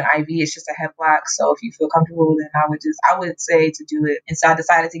giving you an IV, it's just a HEPLOC. So if you feel comfortable, then I would say to do it. And so I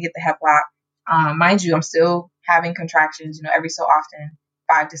decided to get the HEPLOC. Mind you, I'm still having contractions, every so often,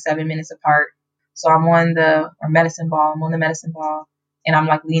 5 to 7 minutes apart. So I'm on the medicine ball, and I'm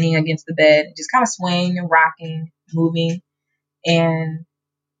like leaning against the bed, just kind of swaying and rocking, moving. And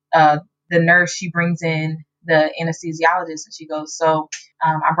the nurse, she brings in the anesthesiologist, and she goes, so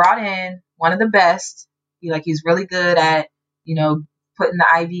I brought in one of the best. He's really good at, putting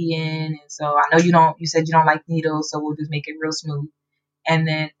the IV in. And so I know you said you don't like needles, so we'll just make it real smooth. And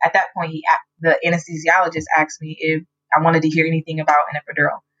then at that point, the anesthesiologist asked me if I wanted to hear anything about an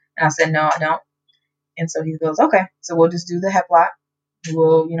epidural. And I said, no, I don't. And so he goes, okay, so we'll just do the HEPLOC.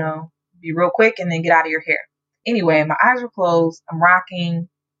 We'll, be real quick and then get out of your hair. Anyway, my eyes were closed. I'm rocking.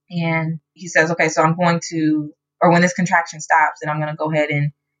 And he says, okay, so I'm going to, or when this contraction stops, then I'm going to go ahead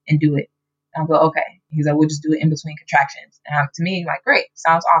and do it. And I'll go, okay. He's like, we'll just do it in between contractions. And to me, like, great,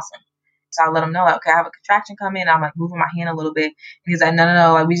 sounds awesome. So I let him know, like, okay, I have a contraction coming. I'm like moving my hand a little bit. And he's like, no,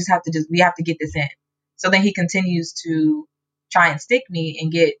 like, we have to get this in. So then he continues to try and stick me and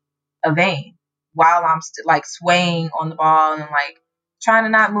get a vein while I'm like swaying on the ball and like trying to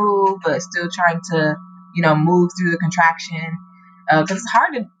not move, but still trying to, move through the contraction. Because it's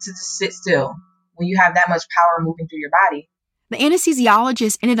hard to just sit still when you have that much power moving through your body. The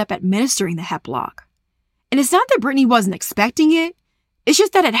anesthesiologist ended up administering the HEPLOC. And it's not that Brittany wasn't expecting it. It's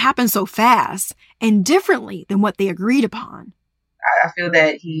just that it happened so fast and differently than what they agreed upon. I feel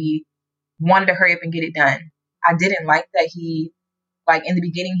that he wanted to hurry up and get it done. I didn't like that he, like in the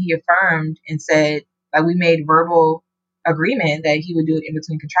beginning, he affirmed and said, like, we made verbal agreement that he would do it in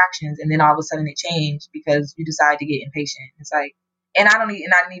between contractions. And then all of a sudden it changed because you decided to get impatient. It's like, and I didn't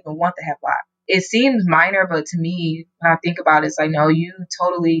even want the HEPLOC. It seems minor, but to me, when I think about it, it's like, no, you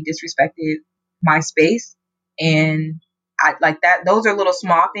totally disrespected my space. And I like that. Those are little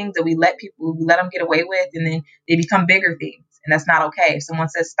small things that we let them get away with, and then they become bigger things. And that's not okay. If someone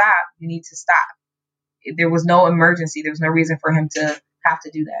says stop, you need to stop. There was no emergency. There was no reason for him to have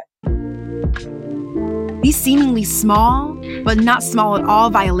to do that. These seemingly small, but not small at all,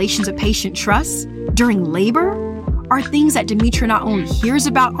 violations of patient trust during labor are things that Demetra not only hears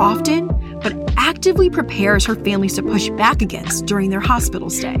about often, but actively prepares her families to push back against during their hospital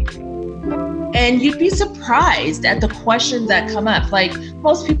stay. And you'd be surprised at the questions that come up. Like,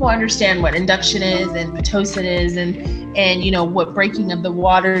 most people understand what induction is and Pitocin is and what breaking of the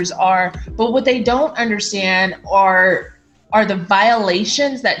waters are. But what they don't understand are the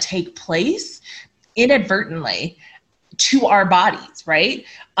violations that take place inadvertently to our bodies, right?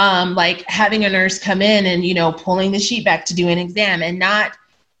 Like having a nurse come in and, pulling the sheet back to do an exam and not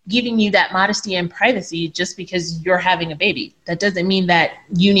giving you that modesty and privacy just because you're having a baby. That doesn't mean that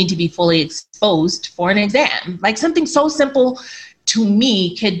you need to be fully exposed for an exam. Like, something so simple to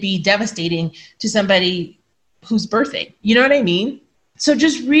me could be devastating to somebody who's birthing. You know what I mean? So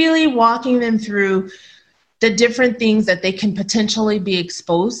just really walking them through the different things that they can potentially be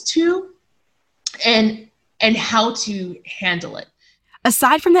exposed to and how to handle it.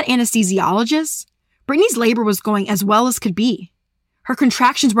 Aside from that anesthesiologist, Brittany's labor was going as well as could be. Her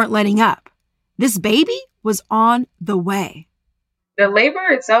contractions weren't letting up. This baby was on the way. The labor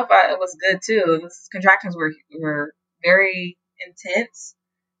itself was good too. The contractions were very intense,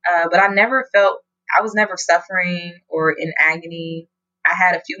 but I was never suffering or in agony. I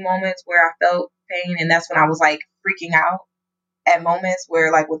had a few moments where I felt pain, and that's when I was like freaking out at moments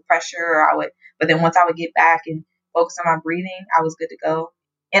where, like, with pressure, but then once I would get back and focus on my breathing, I was good to go.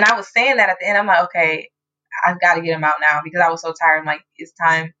 And I was saying that at the end, I'm like, okay, I've got to get him out now, because I was so tired. I'm like, it's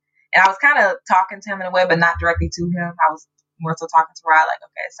time. And I was kind of talking to him in a way, but not directly to him. I was more so talking to Rod, like,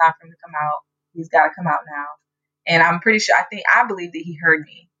 okay, it's time for him to come out. He's got to come out now. And I'm pretty sure, I believe that he heard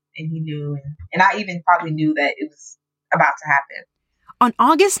me and he knew. And I even probably knew that it was about to happen. On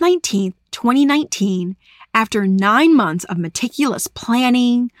August 19th, 2019, after 9 months of meticulous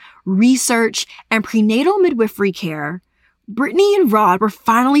planning, research, and prenatal midwifery care, Brittany and Rod were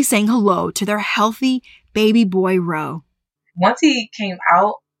finally saying hello to their healthy baby boy, Ro. Once he came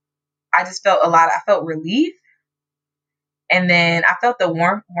out, I just felt I felt relief. And then I felt the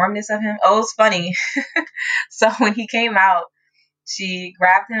warmness of him. Oh, it was funny. So when he came out, she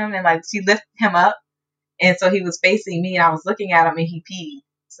grabbed him and she lifted him up. And so he was facing me and I was looking at him and he peed.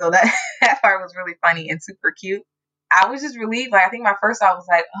 So that, that part was really funny and super cute. I was just relieved. Like, I think my first thought was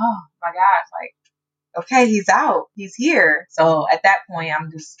like, oh my gosh, like, okay, he's out. He's here. So at that point, I'm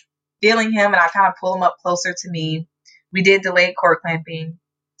just feeling him, and I kind of pull him up closer to me. We did delayed cord clamping.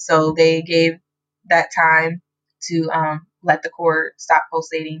 So they gave that time to let the cord stop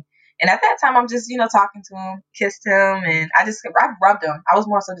pulsating. And at that time, I'm just, talking to him, kissed him, and I rubbed him. I was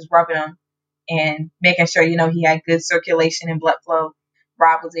more so just rubbing him and making sure, he had good circulation and blood flow.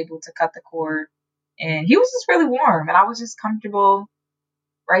 Rob was able to cut the cord, and he was just really warm, and I was just comfortable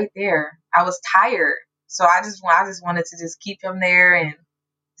right there. I was tired, so I just wanted to just keep him there and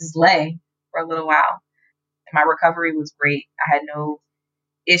just lay for a little while. And my recovery was great. I had no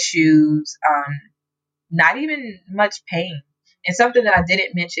issues, not even much pain. And something that I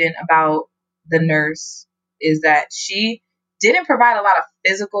didn't mention about the nurse is that she didn't provide a lot of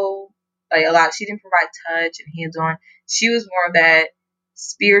physical, she didn't provide touch and hands-on. She was more of that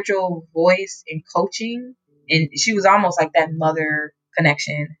spiritual voice and coaching. And she was almost like that mother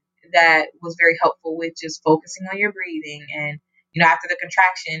connection that was very helpful with just focusing on your breathing. And, after the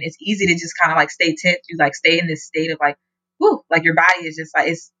contraction, it's easy to just kind of like stay tense. You like stay in this state of like, whoo, like your body is just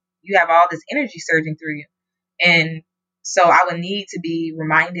like, you have all this energy surging through you. And so I would need to be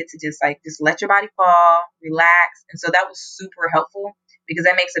reminded to just let your body fall, relax. And so that was super helpful because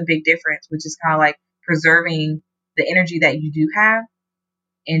that makes a big difference, which is kind of like preserving the energy that you do have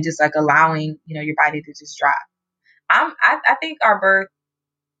and just like allowing, your body to just drop. I think our birth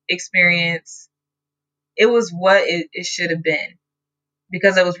experience, it was what it should have been,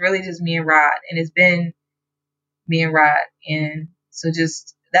 because it was really just me and Rod, and it's been me and Rod. And so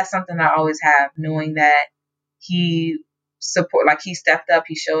just, that's something I always have, knowing that he stepped up,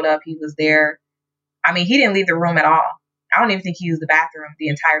 he showed up, he was there. I mean, he didn't leave the room at all. I don't even think he used the bathroom the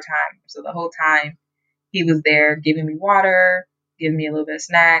entire time. So the whole time he was there giving me water, giving me a little bit of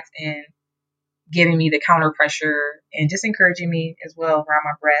snacks, and giving me the counter pressure and just encouraging me as well around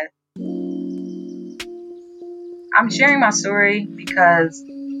my breath. I'm sharing my story because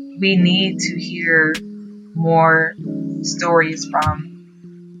we need to hear more stories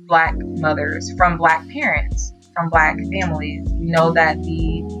from Black mothers, from Black parents, from Black families. We know that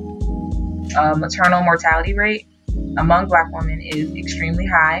the maternal mortality rate among Black women is extremely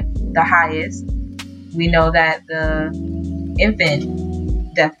high, the highest. We know that the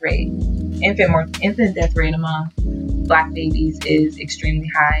infant death rate among Black babies is extremely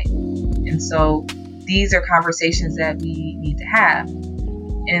high. And so these are conversations that we need to have.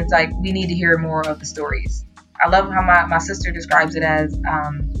 And it's like, we need to hear more of the stories. I love how my sister describes it as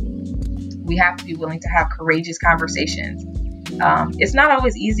we have to be willing to have courageous conversations. It's not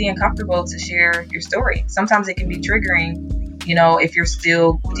always easy and comfortable to share your story. Sometimes it can be triggering, if you're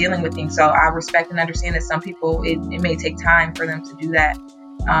still dealing with things. So I respect and understand that some people, it may take time for them to do that.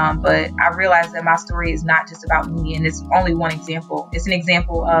 But I realize that my story is not just about me, and it's only one example. It's an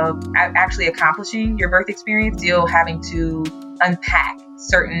example of actually accomplishing your birth experience, still having to unpack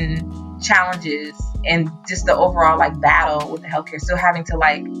certain challenges and just the overall battle with the healthcare, still having to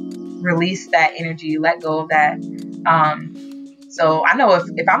release that energy, let go of that. So I know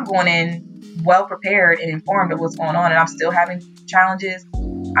if I'm going in well prepared and informed of what's going on and I'm still having challenges,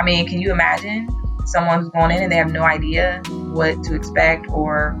 I mean, can you imagine someone who's going in and they have no idea what to expect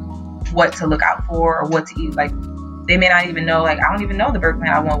or what to look out for or what to eat? They may not even know, I don't even know the birth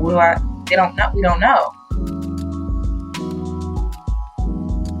plan I want. They don't know. We don't know.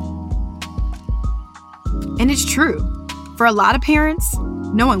 And it's true. For a lot of parents,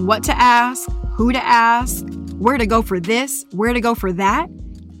 knowing what to ask, who to ask, where to go for this, where to go for that,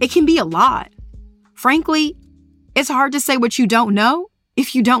 it can be a lot. Frankly, it's hard to say what you don't know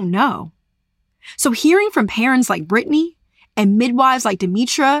if you don't know. So hearing from parents like Brittany and midwives like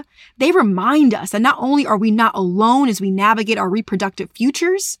Demetra, they remind us that not only are we not alone as we navigate our reproductive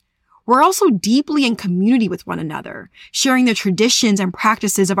futures, we're also deeply in community with one another, sharing the traditions and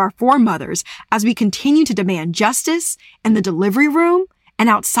practices of our foremothers as we continue to demand justice in the delivery room and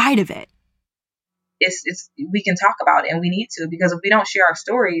outside of it. We can talk about it, and we need to, because if we don't share our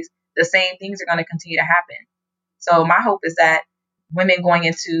stories, the same things are going to continue to happen. So my hope is that women going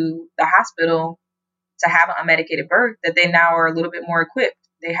into the hospital to have an unmedicated birth, that they now are a little bit more equipped.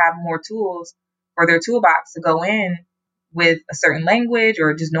 They have more tools for their toolbox to go in with a certain language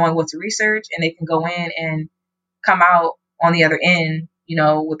or just knowing what to research, and they can go in and come out on the other end,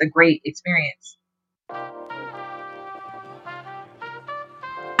 with a great experience.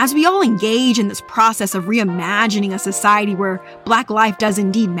 As we all engage in this process of reimagining a society where Black life does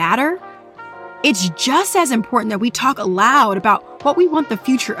indeed matter, it's just as important that we talk aloud about what we want the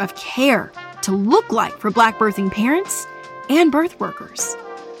future of care to look like for Black birthing parents and birth workers.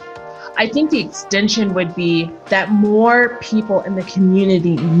 I think the extension would be that more people in the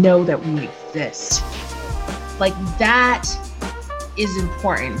community know that we exist. Like, that is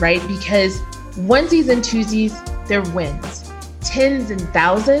important, right? Because onesies and twosies, they're wins. Tens and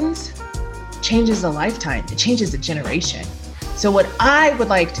thousands changes a lifetime. It changes a generation. So what I would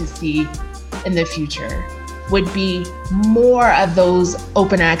like to see in the future would be more of those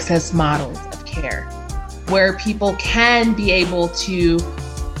open access models of care where people can be able to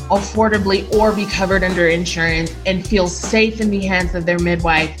affordably or be covered under insurance and feel safe in the hands of their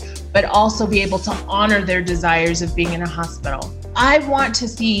midwife, but also be able to honor their desires of being in a hospital. I want to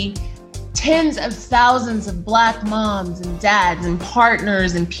see tens of thousands of Black moms and dads and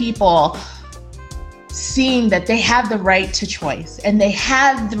partners and people seeing that they have the right to choice and they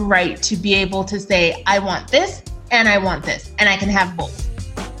have the right to be able to say, I want this and I want this, and I can have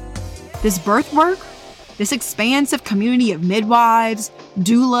both. This birth work, this expansive community of midwives,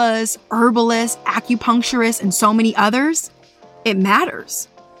 doulas, herbalists, acupuncturists, and so many others, it matters.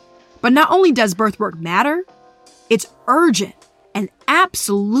 But not only does birth work matter, it's urgent and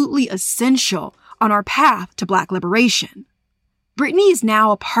absolutely essential on our path to Black liberation. Brittany is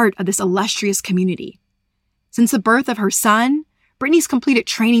now a part of this illustrious community. Since the birth of her son, Brittany's completed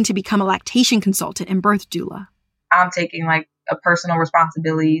training to become a lactation consultant and birth doula. I'm taking a personal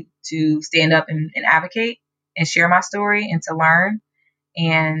responsibility to stand up and advocate and share my story and to learn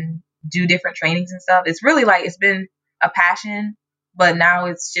and do different trainings and stuff. It's really it's been a passion, but now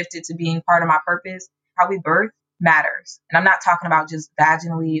it's shifted to being part of my purpose. How we birth matters. And I'm not talking about just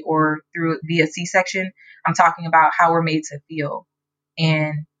vaginally or via C-section. I'm talking about how we're made to feel.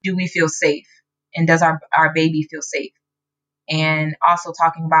 And do we feel safe? And does our baby feel safe? And also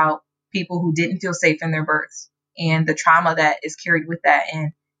talking about people who didn't feel safe in their births and the trauma that is carried with that.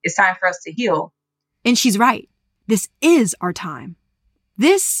 And it's time for us to heal. And she's right. This is our time.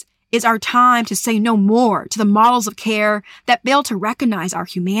 This is our time to say no more to the models of care that fail to recognize our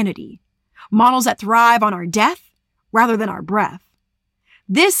humanity. Models that thrive on our death rather than our breath.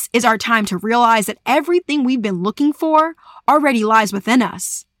 This is our time to realize that everything we've been looking for already lies within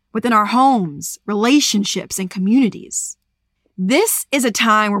us, within our homes, relationships, and communities. This is a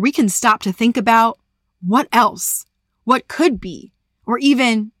time where we can stop to think about what else, what could be, or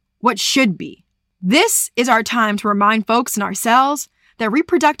even what should be. This is our time to remind folks and ourselves that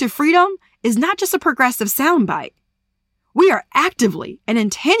reproductive freedom is not just a progressive soundbite. We are actively and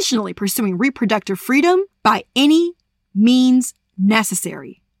intentionally pursuing reproductive freedom by any means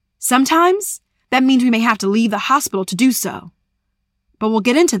necessary. Sometimes that means we may have to leave the hospital to do so. But we'll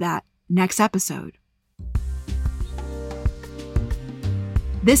get into that next episode.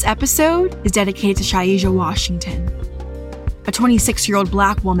 This episode is dedicated to Shaija Washington, a 26-year-old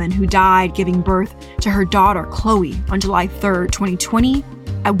Black woman who died giving birth to her daughter, Chloe, on July 3rd, 2020,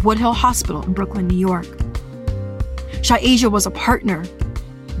 at Woodhill Hospital in Brooklyn, New York. Shaija was a partner,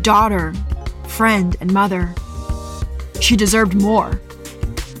 daughter, friend, and mother. She deserved more.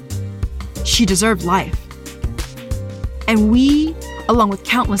 She deserved life. And we, along with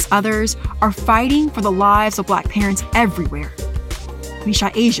countless others, are fighting for the lives of Black parents everywhere. May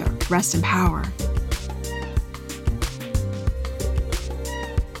Shaija rest in power.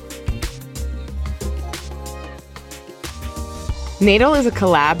 NATAL is a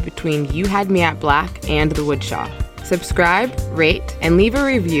collab between You Had Me at Black and The Woodshaw. Subscribe, rate, and leave a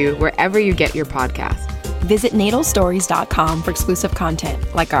review wherever you get your podcast. Visit natalstories.com for exclusive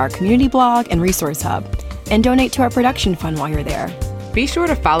content like our community blog and resource hub, and donate to our production fund while you're there. Be sure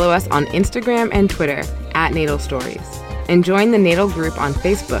to follow us on Instagram and Twitter at Natal Stories, and join the Natal group on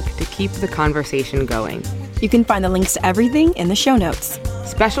Facebook to keep the conversation going. You can find the links to everything in the show notes.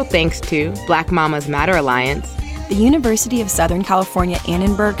 Special thanks to Black Mamas Matter Alliance, the University of Southern California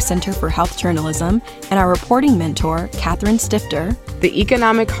Annenberg Center for Health Journalism, and our reporting mentor, Catherine Stifter, the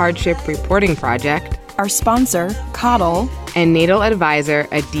Economic Hardship Reporting Project, our sponsor, Coddle, and Natal advisor,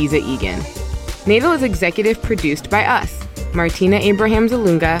 Adiza Egan. Natal is executive produced by us, Martina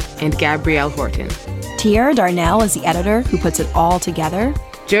Abraham-Zalunga and Gabrielle Horton. Tiara Darnell is the editor who puts it all together.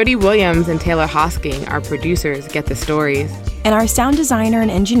 Jody Williams and Taylor Hosking, our producers, get the stories. And our sound designer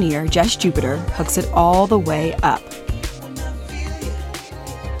and engineer, Jess Jupiter, hooks it all the way up.